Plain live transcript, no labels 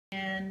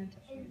and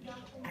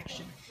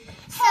action.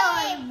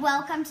 Hey,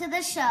 welcome to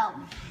the show.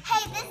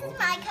 Hey, this is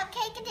my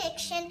cupcake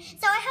addiction.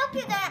 So I hope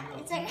you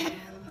guys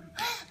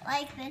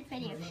like this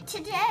video.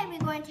 Today we're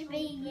going to be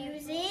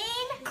using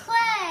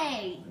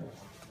Clay.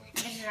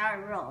 This is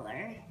our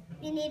roller.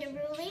 You need a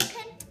ruler, you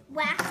can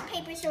wax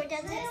paper so it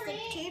doesn't stick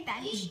to your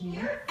bench,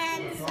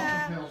 and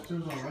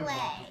some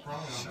clay.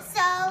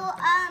 So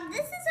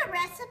this is a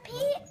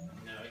recipe.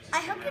 I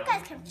hope you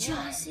guys can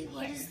Jossy,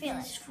 what is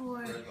this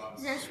for?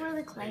 Is this for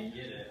the clay?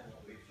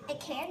 It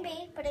can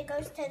be, but it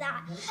goes to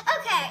that.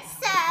 Okay,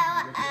 so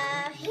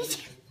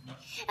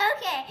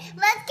okay,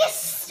 let's get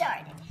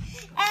started.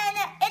 And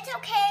it's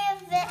okay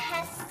if it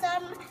has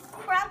some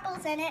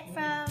crumbles in it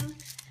from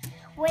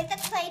where the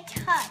clay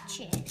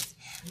touches.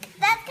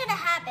 That's gonna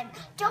happen.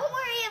 Don't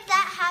worry if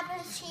that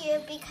happens to you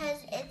because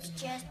it's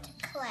just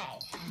clay.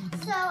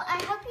 So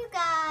I hope you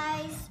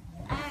guys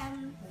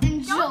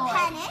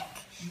Enjoy.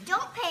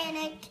 Don't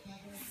panic.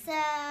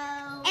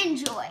 So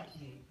Enjoy.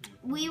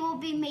 We will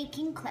be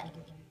making clay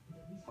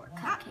or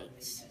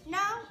cupcakes. no?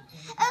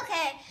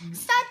 Okay,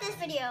 start this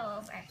video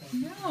over.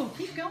 No,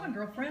 keep going,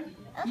 girlfriend.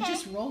 You Okay.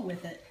 just roll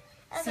with it.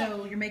 Okay.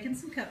 So you're making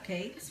some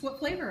cupcakes. What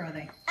flavor are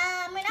they?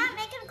 We're not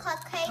making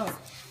cupcakes. Oh.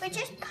 We're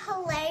just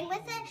playing with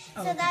it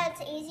so okay. that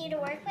it's easy to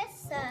work with.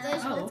 So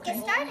Oh, let's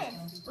get started.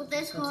 With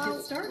this Let's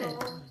get started.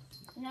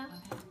 No,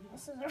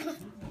 this is.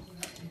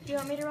 Do you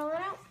want me to roll it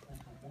out?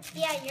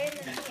 Yeah, you're in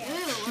the Ooh, video.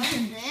 what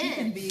is She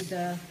can this? be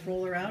the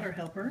roller out or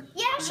helper.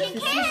 Yeah, she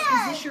Is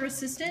can. this your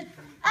assistant?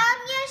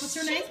 Yes, What's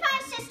her she's name? my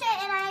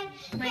assistant,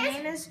 and My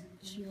name is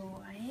Joy.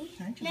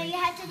 Hi, No, Joy. you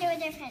have to do a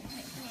different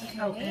name.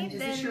 Oh, and is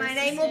this Then your my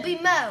name will be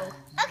Mo.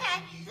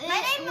 Okay. My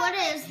name. What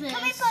is this?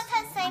 Can we both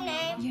have the same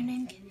name? Your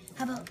name?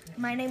 How about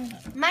my name?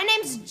 My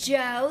name's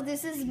Joe.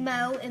 This is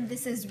Mo, and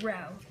this is Ro.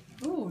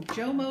 Ooh,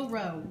 Joe Mo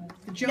Row.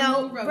 The Joe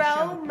No, Mo Row Ro,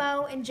 Show.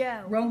 Mo, and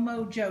Joe.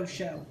 Romo Joe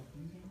Show.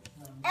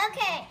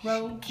 Okay.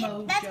 Ro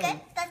Mo That's Joe. good.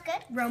 That's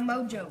good.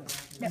 Romo Joe.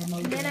 No, Romo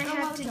and then I Joe.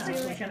 have to That's do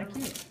actually it. kind of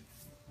cute.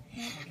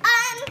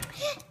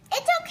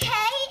 It's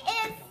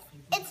okay if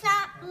it's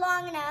not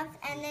long enough,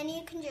 and then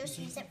you can just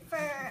use it for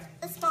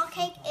the small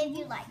cake if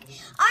you like.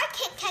 Our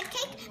Kit Kat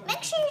cake,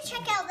 make sure you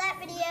check out that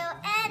video,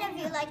 and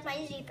if you like my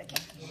zebra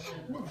cake.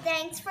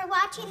 Thanks for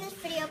watching this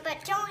video, but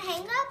don't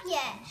hang up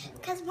yet,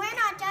 because we're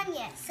not done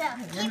yet, so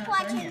we're keep not done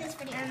watching yet. this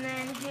video. And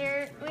then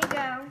here we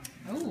go.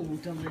 Oh,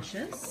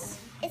 delicious.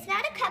 It's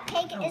not a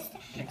cupcake,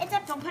 it's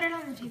a Don't put it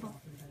on the table.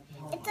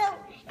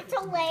 it's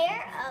a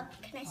layer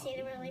of, can I say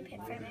it really pit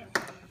for a minute?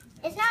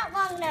 It's not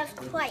long enough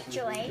quite,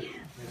 Joy.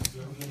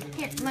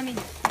 Here, let me.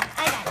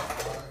 I got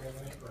it.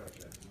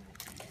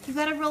 You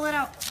gotta roll it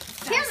out.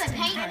 Here's a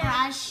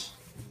paintbrush.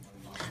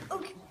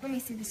 Okay, let me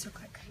see this real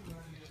quick.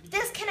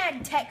 This can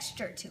add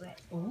texture to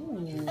it.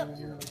 Ooh.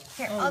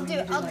 Here, Oh, I'll you do need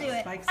it. to I'll like do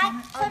it. spikes I- on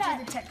it? Hold I'll on.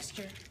 do the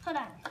texture. Hold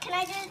on. Can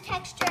I do the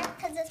texture?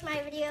 Because it's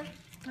my video.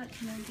 What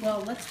can I do?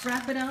 Well, let's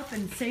wrap it up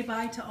and say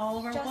bye to all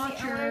of our Jossy, I want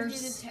to do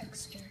watchers. the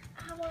texture.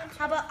 I want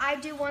How about I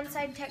do one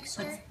side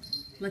texture?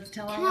 Let's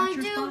tell our Can I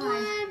watchers do bye.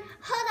 one?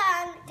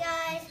 Hold on,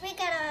 guys. We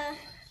gotta.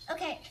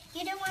 Okay,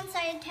 you do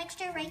one-sided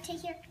texture right to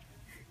here.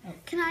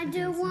 Can I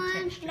do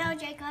one? No,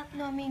 Jacob.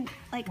 No, I mean,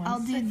 like, One I'll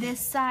do second. this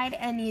side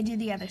and you do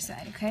the other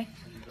side, okay?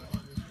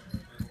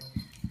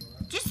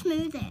 Just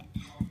smooth it.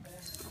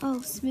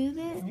 Oh, smooth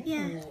it?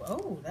 Yeah. Ooh,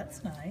 oh,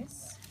 that's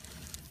nice.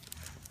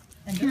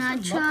 And Can those I are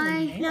lovely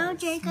try? nails, No,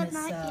 Jacob, Miss,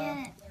 not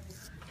yet.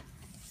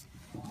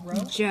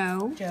 Ro-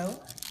 Joe. Joe.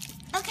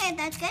 Okay,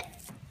 that's good.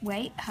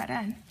 Wait, hold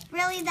on.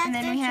 Really, that's And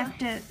then good. we have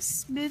to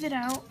smooth it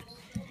out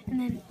and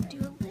then do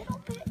a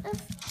little bit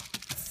of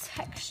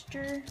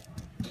texture.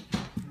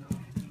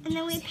 And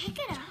then we pick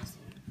it up.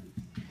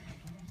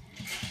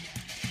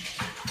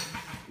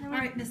 And All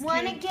right, Miss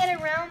want to Kate.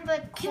 get around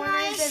the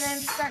corners and then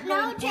start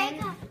No, going in.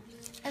 Jacob.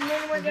 And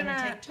then we're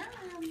gonna take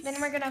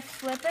turns.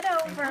 flip it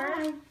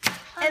over.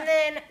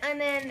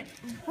 And then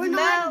We're Mo,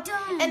 not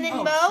done. And then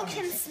Oh, Mo sorry.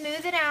 can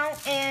smooth it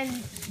out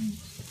and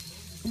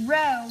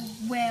Ro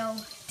will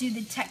do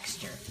the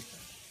texture.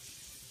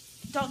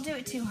 Don't do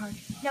it too hard.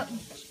 No.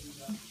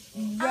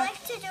 I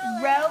like to do a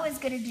little. Ro is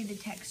gonna do the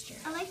texture.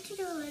 I like to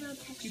do a little You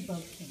texture.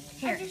 both can.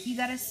 Here, you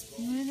gotta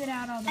smooth it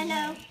out all the I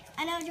know. way.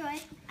 I know, Joy.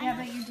 I Yeah,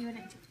 know. but you're doing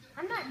it too.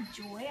 I'm not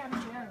Joy, I'm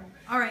Joe.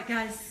 All right,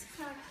 guys.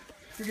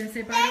 We're going to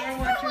say bye Thanks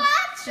to our for watchers.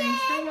 watching.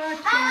 Thanks for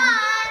watching.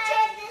 Bye.